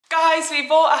Guys, we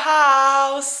bought a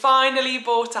house! Finally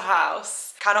bought a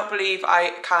house. Cannot believe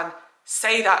I can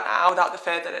say that now without the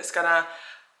fear that it's gonna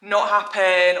not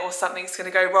happen or something's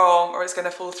gonna go wrong or it's gonna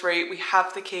fall through. We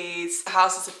have the keys. The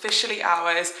house is officially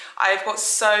ours. I've got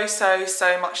so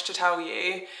much to tell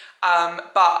you.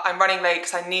 But I'm running late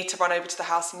because I need to run over to the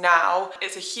house now.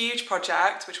 It's a huge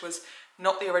project, which was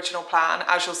not the original plan.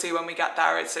 As you'll see when we get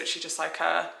there, it's literally just like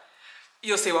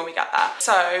you'll see when we get there.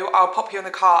 So I'll pop you in the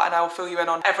car and I'll fill you in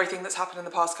on everything that's happened in the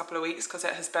past couple of weeks, because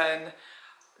it has been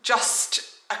just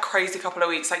a crazy couple of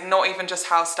weeks. Like, not even just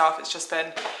house stuff, it's just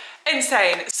been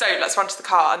insane. So let's run to the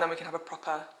car and then we can have a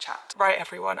proper chat. Right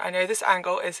everyone, I know this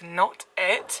angle is not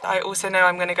it. I also know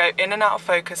I'm gonna go in and out of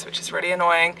focus, which is really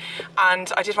annoying.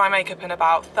 And I did my makeup in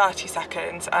about 30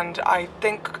 seconds and I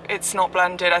think it's not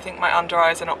blended. I think my under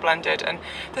eyes are not blended and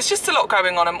there's just a lot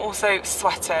going on. I'm also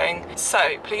sweating.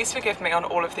 So please forgive me on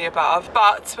all of the above,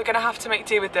 but we're gonna have to make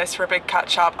do with this for a big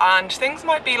catch up and things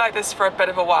might be like this for a bit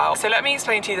of a while. So let me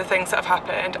explain to you the things that have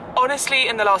happened. Honestly,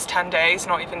 in the last 10 days,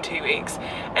 not even 2 weeks,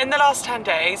 in the last 10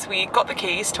 days, we got the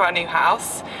keys to our new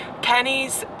house.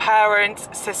 Kenny's parents,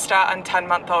 sister and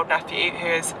 10-month-old nephew, who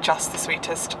is just the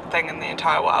sweetest thing in the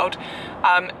entire world,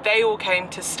 they all came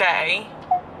to stay,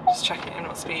 just checking I'm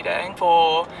not speeding,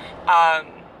 for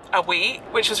a week,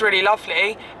 which was really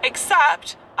lovely,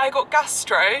 except I got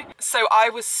gastro, so I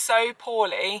was so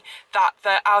poorly that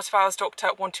the out-of-hours doctor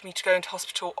wanted me to go into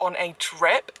hospital on a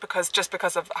drip just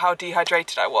because of how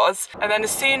dehydrated I was. And then as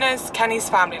soon as Kenny's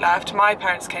family left, my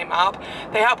parents came up,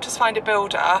 they helped us find a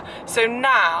builder. So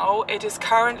now it is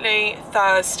currently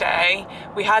Thursday.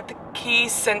 We had the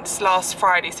keys since last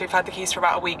Friday, so we've had the keys for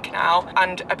about a week now,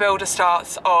 and a builder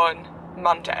starts on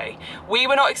Monday. We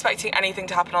were not expecting anything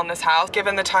to happen on this house,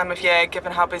 given the time of year,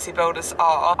 given how busy builders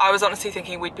are. I was honestly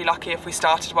thinking we'd be lucky if we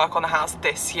started work on the house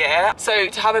this year. So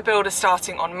to have a builder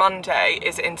starting on Monday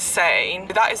is insane.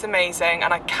 That is amazing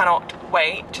and I cannot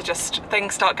wait to just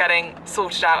things start getting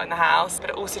sorted out in the house,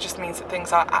 but it also just means that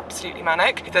things are absolutely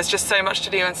manic. There's just so much to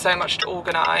do and so much to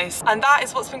organise, and that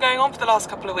is what's been going on for the last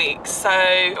couple of weeks. So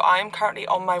I'm currently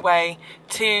on my way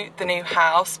to the new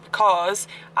house because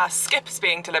Skip is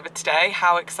being delivered today.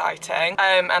 How exciting.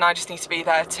 And I just need to be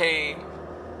there to,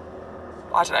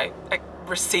 I don't know, like,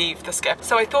 receive the Skip.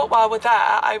 So I thought while we're there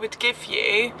I would give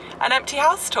you an empty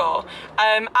house tour.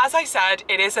 As I said,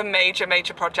 it is a major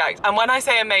project, and when I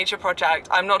say a major project,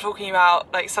 I'm not talking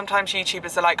about, like, sometimes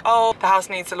YouTubers are like, oh, the house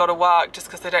needs a lot of work just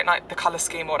because they don't like the colour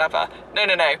scheme or whatever. No,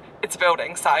 it's a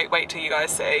building site, wait till you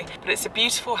guys see. But it's a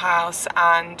beautiful house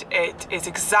and it is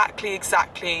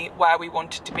exactly where we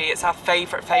want it to be. It's our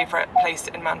favourite place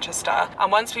in Manchester,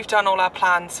 and once we've done all our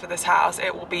plans for this house,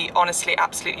 it will be honestly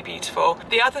absolutely beautiful.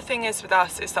 The other thing is with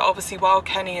us is that obviously while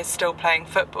Kenny is still playing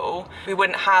football, we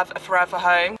wouldn't have a forever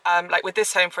home. Like with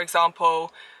this home, for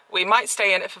example, we might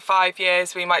stay in it for 5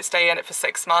 years, we might stay in it for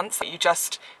 6 months. You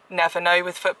just never know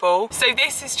with football. So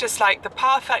this is just like the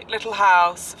perfect little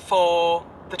house for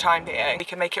the time being. We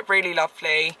can make it really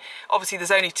lovely. Obviously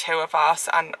there's only 2 of us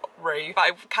and Rue, but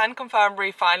I can confirm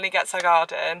Rue finally gets her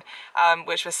garden,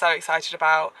 which we're so excited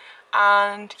about.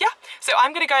 And yeah, so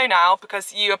I'm gonna go now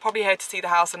because you are probably here to see the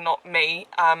house and not me,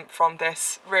 from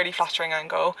this really flattering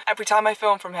angle. Every time I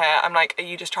film from here, I'm like, are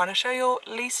you just trying to show your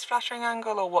least flattering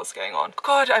angle or what's going on?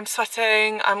 God, I'm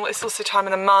sweating. It's also time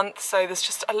of the month, so there's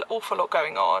just an awful lot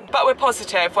going on. But we're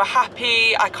positive, we're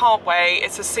happy, I can't wait.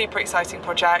 It's a super exciting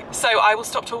project. So I will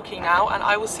stop talking now and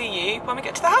I will see you when we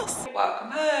get to the house.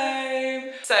 Welcome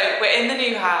home. So we're in the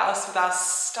new house with our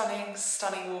stunning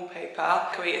wallpaper.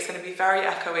 It's gonna be very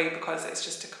echoey because it's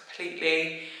just a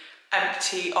completely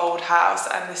empty old house,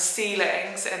 and the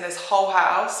ceilings in this whole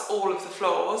house, all of the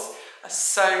floors, are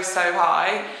so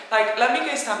high. Like, let me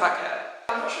go stand back here.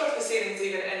 I'm not sure if the ceiling's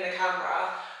even in the camera,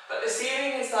 but the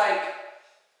ceiling is like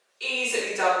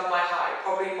easily double my height,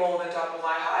 probably more than double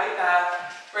my height.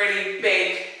 They're really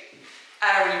big,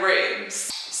 airy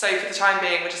rooms. So for the time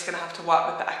being, we're just gonna have to work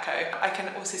with the echo. I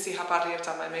can also see how badly I've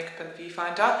done my makeup in the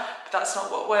viewfinder, but that's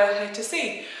not what we're here to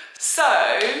see. So,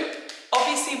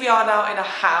 obviously we are now in a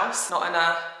house, not in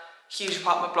a huge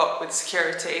apartment block with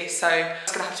security, so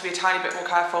it's gonna have to be a tiny bit more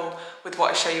careful with what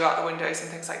I show you out the windows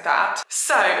and things like that.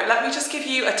 So, let me just give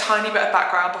you a tiny bit of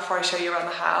background before I show you around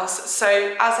the house. So,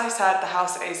 as I said, the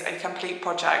house is a complete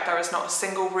project. There is not a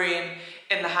single room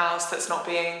in the house that's not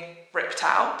being ripped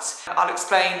out. I'll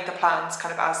explain the plans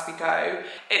kind of as we go.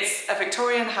 It's a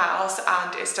Victorian house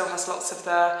and it still has lots of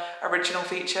the original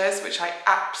features, which I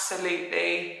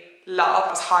absolutely love. It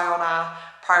was high on our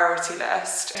priority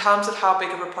list. In terms of how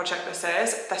big of a project this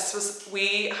is,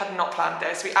 we had not planned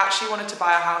this. We actually wanted to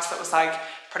buy a house that was like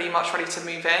pretty much ready to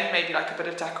move in, maybe like a bit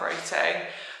of decorating.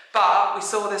 But we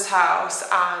saw this house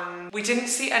and we didn't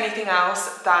see anything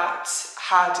else that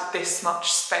had this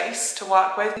much space to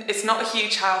work with. It's not a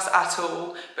huge house at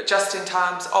all, but just in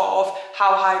terms of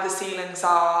how high the ceilings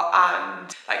are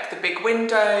and like the big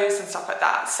windows and stuff like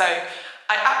that. So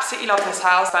I absolutely love this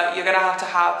house, but you're gonna have to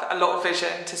have a lot of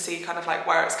vision to see kind of like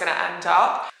where it's gonna end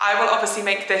up. I will obviously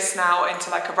make this now into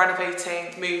like a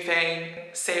renovating, moving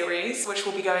series, which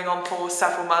will be going on for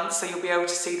several months. So you'll be able to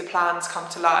see the plans come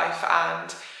to life,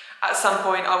 and at some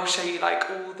point I will show you like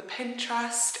all the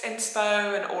Pinterest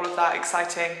inspo and all of that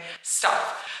exciting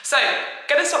stuff. So,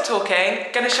 gonna stop talking,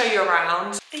 gonna show you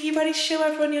around. Are you ready to show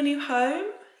everyone your new home?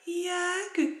 Yeah,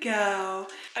 good girl.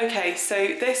 Okay, so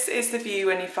this is the view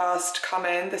when you first come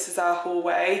in. This is our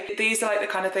hallway. These are like the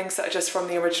kind of things that are just from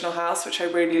the original house, which I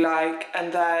really like.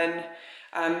 And then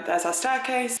there's our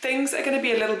staircase. Things are gonna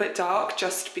be a little bit dark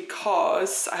just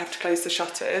because I have to close the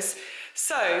shutters.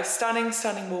 So, stunning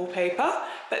wallpaper,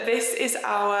 but this is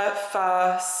our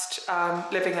first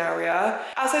living area.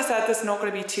 As I said, there's not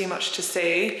going to be too much to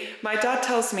see. My dad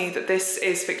tells me that this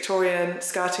is Victorian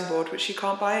skirting board, which you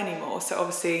can't buy anymore, so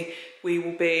obviously we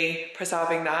will be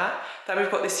preserving that. Then we've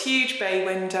got this huge bay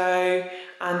window,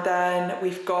 and then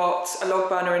we've got a log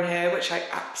burner in here, which I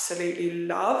absolutely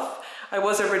love. I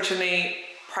was originally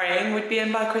praying would be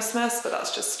in by Christmas, but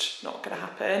that's just not gonna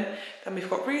happen. Then we've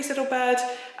got Rue's little bed,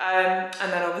 and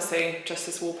then obviously just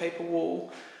this wallpaper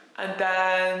wall. And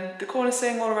then the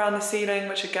cornicing all around the ceiling,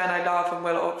 which again I love and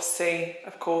will obviously,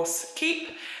 of course,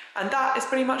 keep. And that is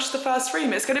pretty much the first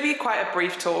room. It's gonna be quite a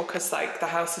brief tour because like the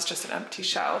house is just an empty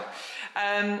shell.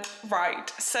 Right,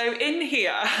 so in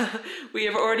here, we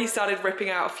have already started ripping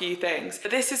out a few things.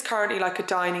 This is currently like a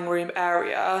dining room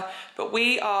area, but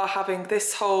we are having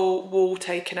this whole wall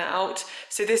taken out.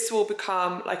 So this will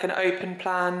become like an open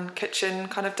plan kitchen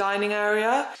kind of dining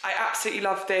area. I absolutely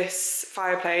love this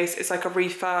fireplace. It's like a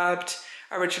refurbed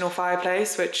original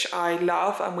fireplace, which I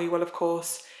love, and we will of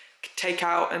course take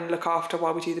out and look after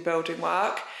while we do the building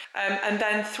work. And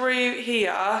then through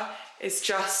here is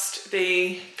just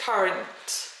the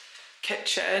current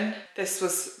kitchen. This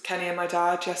was Kenny and my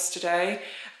dad yesterday.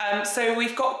 So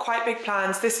we've got quite big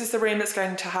plans. This is the room that's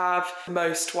going to have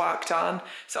most work done.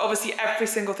 So obviously every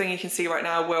single thing you can see right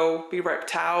now will be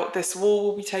ripped out. This wall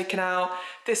will be taken out.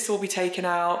 This will be taken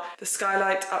out. The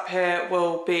skylight up here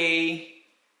will be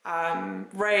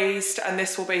raised, and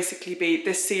this will basically be,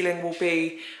 this ceiling will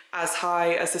be as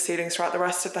high as the ceilings throughout the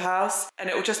rest of the house, and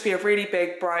it will just be a really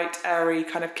big, bright, airy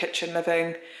kind of kitchen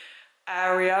living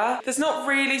area. There's not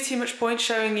really too much point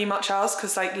showing you much else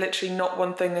because like literally not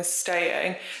one thing is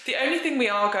staying. The only thing we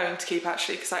are going to keep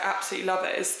actually, because I absolutely love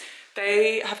it, is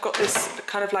they have got this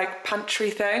kind of like pantry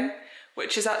thing,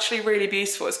 which is actually really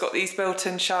beautiful. It's got these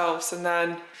built-in shelves and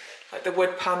then like the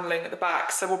wood paneling at the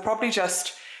back. So we'll probably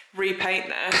just repaint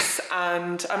this,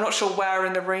 and I'm not sure where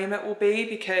in the room it will be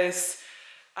because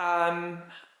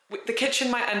the kitchen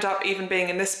might end up even being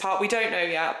in this part. We don't know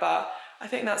yet, but I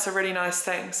think that's a really nice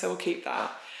thing, so we'll keep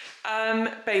that.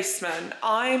 Basement.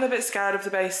 I'm a bit scared of the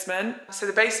basement. So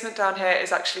the basement down here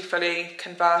is actually fully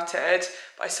converted,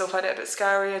 but I still find it a bit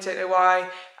scary. I don't know why.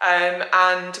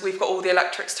 And we've got all the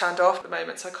electrics turned off at the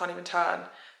moment, so I can't even turn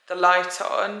the light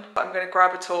on. But I'm going to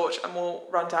grab a torch and we'll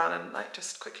run down and like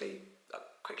just quickly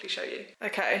show you.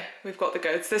 Okay, we've got the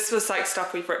goods. This was like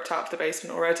stuff we've ripped out of the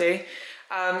basement already.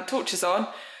 Torch is on.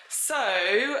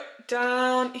 So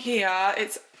down here,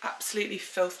 it's absolutely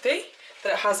filthy,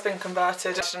 but it has been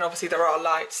converted, and obviously there are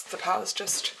lights. The power's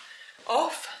just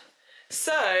off.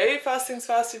 So first things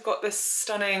first, we've got this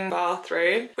stunning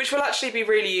bathroom, which will actually be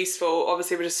really useful.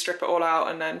 Obviously we'll just strip it all out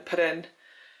and then put in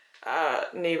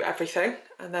new everything,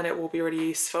 and then it will be really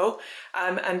useful.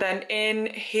 And then in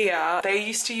here, they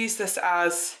used to use this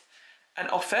as an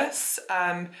office,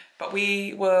 but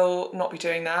we will not be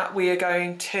doing that. We are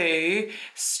going to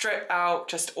strip out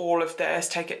just all of this,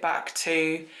 take it back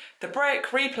to the brick,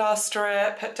 replaster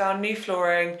it, put down new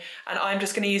flooring, and I'm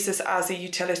just going to use this as a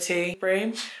utility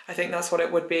room. I think that's what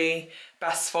it would be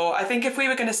best for. I think if we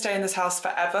were going to stay in this house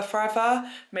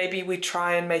forever, maybe we'd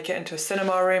try and make it into a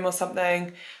cinema room or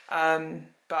something,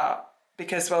 but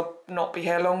because we'll not be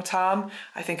here long term,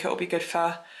 I think it'll be good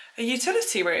for a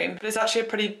utility room. There's actually a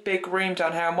pretty big room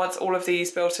down here, and once all of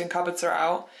these built-in cupboards are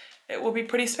out, it will be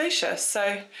pretty spacious.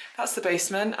 So that's the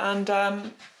basement, and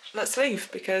let's leave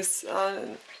because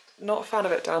I'm not a fan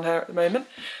of it down here at the moment.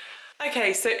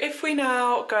 Okay, so if we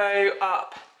now go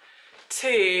up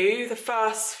to the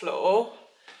first floor,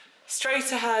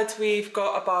 straight ahead we've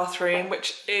got a bathroom,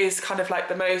 which is kind of like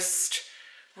the most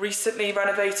recently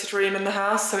renovated room in the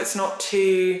house, so it's not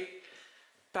too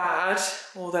bad,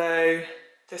 although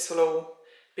this will all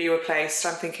be replaced.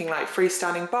 I'm thinking like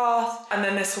freestanding bath, and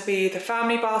then this will be the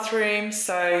family bathroom.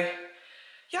 So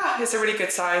yeah, it's a really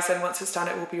good size, and once it's done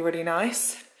it will be really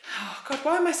nice. Oh God,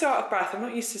 why am I so out of breath? I'm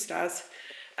not used to stairs.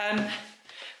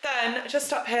 Then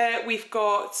just up here we've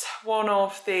got one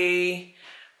of the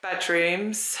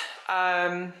bedrooms.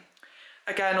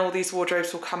 Again, all these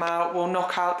wardrobes will come out. We'll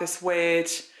knock out this weird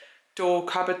door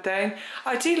cupboard thing.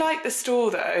 I do like this door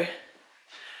though.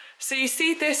 So you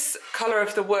see this colour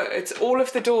of the wood, all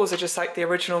of the doors are just like the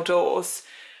original doors,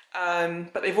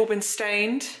 but they've all been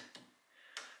stained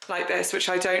like this, which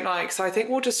I don't like. So I think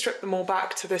we'll just strip them all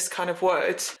back to this kind of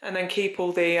wood and then keep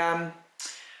all the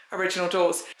original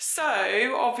doors.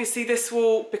 So obviously this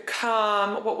will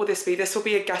become, what will this be? This will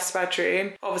be a guest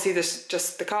bedroom. Obviously this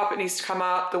just, the carpet needs to come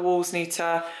up, the walls need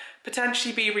to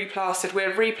potentially be replastered.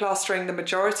 We're replastering the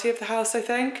majority of the house, I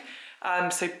think.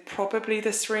 So probably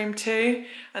this room too.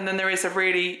 And then there is a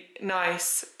really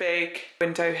nice big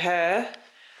window here,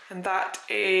 and that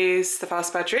is the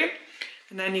first bedroom.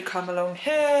 And then you come along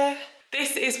here.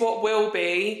 This is what will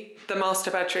be the master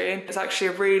bedroom. It's actually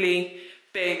a really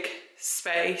big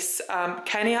space.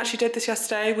 Kenny actually did this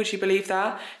yesterday, would you believe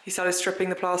that? He started stripping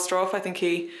the plaster off. I think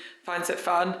he finds it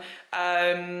fun.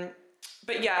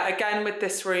 But yeah, again with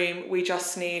this room, we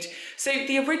just need, so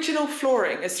the original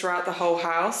flooring is throughout the whole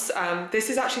house. This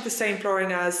is actually the same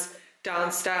flooring as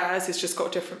downstairs, it's just got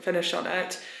a different finish on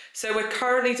it. So we're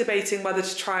currently debating whether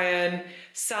to try and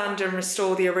sand and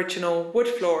restore the original wood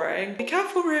flooring. Be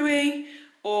careful, Rui,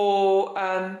 or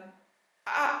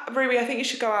Rui, I think you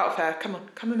should go out of here. Come on,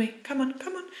 come with me, come on,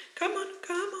 come on, come on,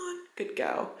 come on, good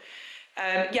girl.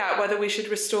 Yeah, whether we should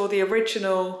restore the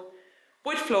original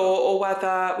wood floor or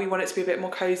whether we want it to be a bit more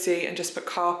cozy and just put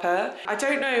carpet. I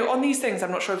don't know, on these things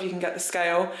I'm not sure if you can get the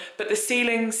scale, but the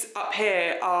ceilings up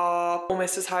here are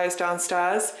almost as high as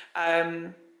downstairs,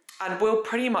 and we'll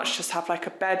pretty much just have like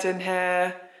a bed in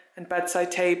here and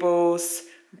bedside tables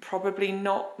and probably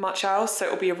not much else, so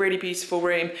it'll be a really beautiful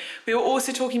room. We were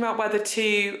also talking about whether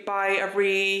to buy a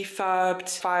refurbed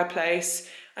fireplace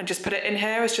and just put it in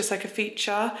here as just like a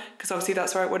feature, because obviously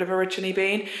that's where it would have originally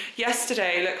been.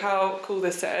 Yesterday, look how cool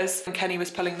this is. When Kenny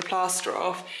was pulling the plaster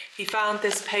off, he found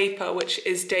this paper which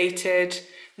is dated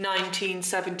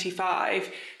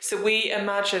 1975. So we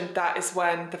imagined that is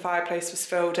when the fireplace was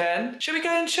filled in. Should we go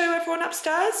and show everyone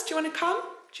upstairs? Do you want to come?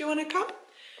 Do you want to come?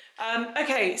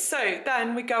 Okay, so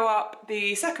then we go up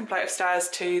the second flight of stairs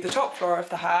to the top floor of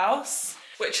the house,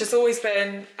 which has always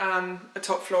been a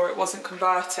top floor. It wasn't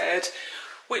converted,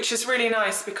 which is really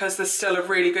nice because there's still a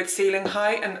really good ceiling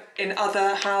height, and in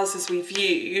other houses we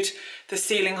viewed, the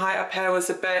ceiling height up here was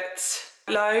a bit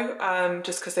low,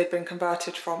 just because they'd been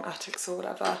converted from attics or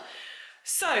whatever.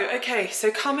 So, okay, so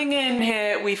coming in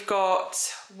here, we've got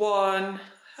one,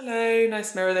 hello,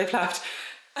 nice mirror they've left.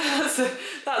 So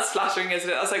that's flattering, isn't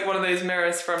it? That's like one of those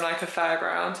mirrors from like a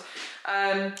fairground.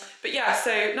 But yeah,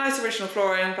 so nice original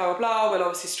flooring, blah, blah, blah. We'll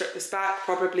obviously strip this back,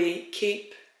 probably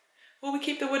keep, will we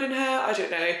keep the wood in here? I don't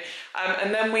know.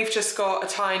 And then we've just got a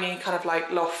tiny kind of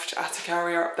like loft attic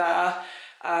area up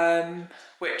there,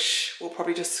 which we'll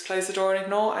probably just close the door and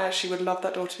ignore. I actually would love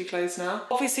that door to be closed now.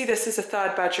 Obviously this is a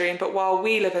third bedroom, but while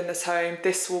we live in this home,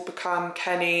 this will become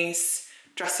Kenny's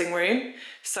dressing room.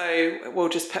 So we'll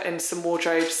just put in some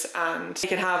wardrobes and he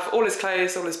can have all his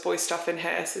clothes, all his boy stuff in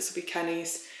here. So this will be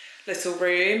Kenny's little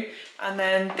room. And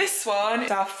then this one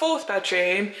is our fourth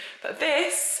bedroom, but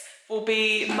this will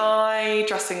be my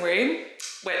dressing room,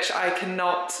 which I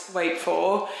cannot wait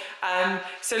for.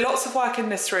 So lots of work in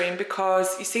this room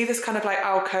because you see this kind of like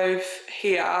alcove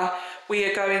here. We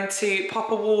are going to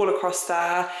pop a wall across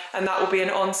there, and that will be an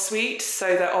ensuite,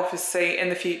 so that obviously in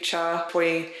the future, if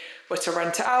we were to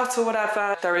rent it out or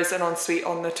whatever, there is an ensuite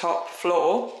on the top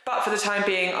floor. But for the time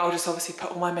being, I'll just obviously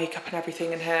put all my makeup and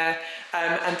everything in here.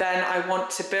 And then I want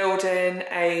to build in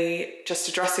just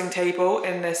a dressing table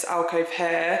in this alcove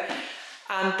here.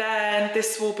 And then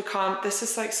this will become, this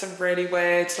is like some really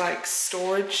weird like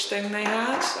storage thing they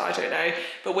had, I don't know.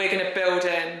 But we're gonna build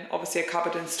in obviously a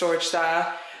cupboard and storage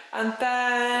there. And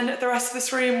then the rest of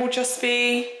this room will just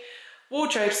be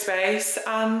wardrobe space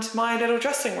and my little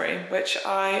dressing room, which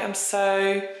I am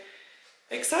so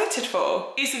excited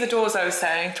for. These are the doors I was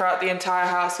saying. Throughout the entire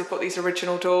house we've got these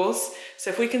original doors. So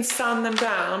if we can sand them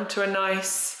down to a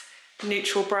nice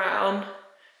neutral brown,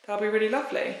 that'll be really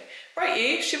lovely. Right,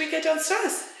 you, should we go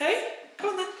downstairs? Hey,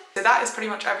 come on then. So that is pretty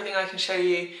much everything I can show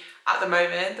you at the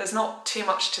moment. There's not too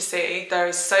much to see. There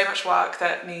is so much work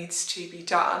that needs to be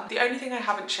done. The only thing I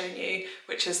haven't shown you,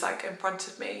 which is like in front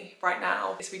of me right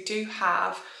now, is we do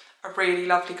have a really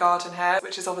lovely garden here,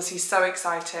 which is obviously so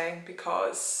exciting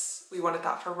because we wanted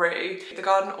that for Rue. The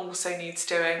garden also needs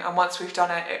doing, and once we've done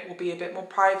it, it will be a bit more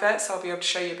private, so I'll be able to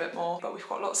show you a bit more. But we've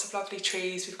got lots of lovely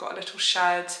trees, we've got a little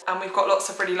shed, and we've got lots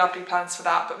of really lovely plans for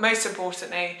that. But most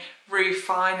importantly, Rue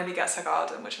finally gets her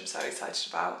garden, which I'm so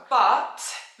excited about. But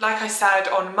like I said,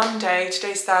 on Monday,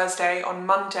 today's Thursday, on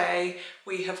Monday,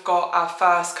 we have got our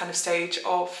first kind of stage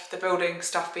of the building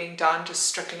stuff being done, just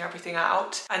stripping everything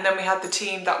out. And then we had the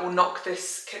team that will knock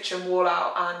this kitchen wall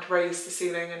out and raise the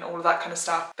ceiling and all of that kind of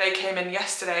stuff. They came in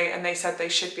yesterday and they said they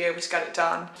should be able to get it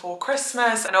done for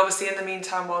Christmas. And obviously in the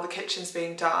meantime, while the kitchen's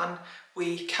being done,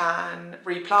 we can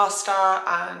replaster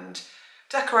and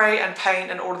decorate and paint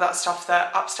and all of that stuff,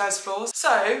 the upstairs floors.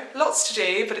 So lots to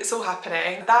do, but it's all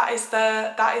happening. That is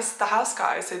the house,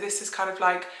 guys. So this is kind of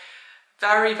like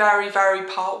very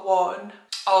part one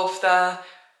of the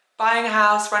buying a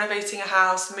house, renovating a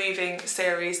house, moving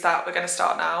series that we're going to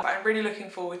start now. But I'm really looking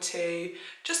forward to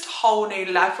just a whole new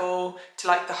level to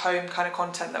like the home kind of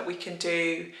content that we can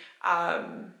do.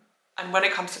 And when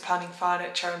it comes to planning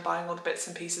furniture and buying all the bits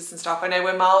and pieces and stuff, I know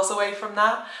we're miles away from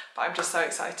that, but I'm just so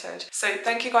excited. So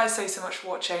thank you guys so much for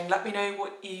watching. Let me know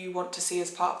what you want to see as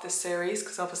part of this series,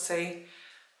 because obviously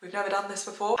we've never done this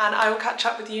before. And I will catch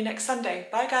up with you next Sunday.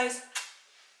 Bye guys.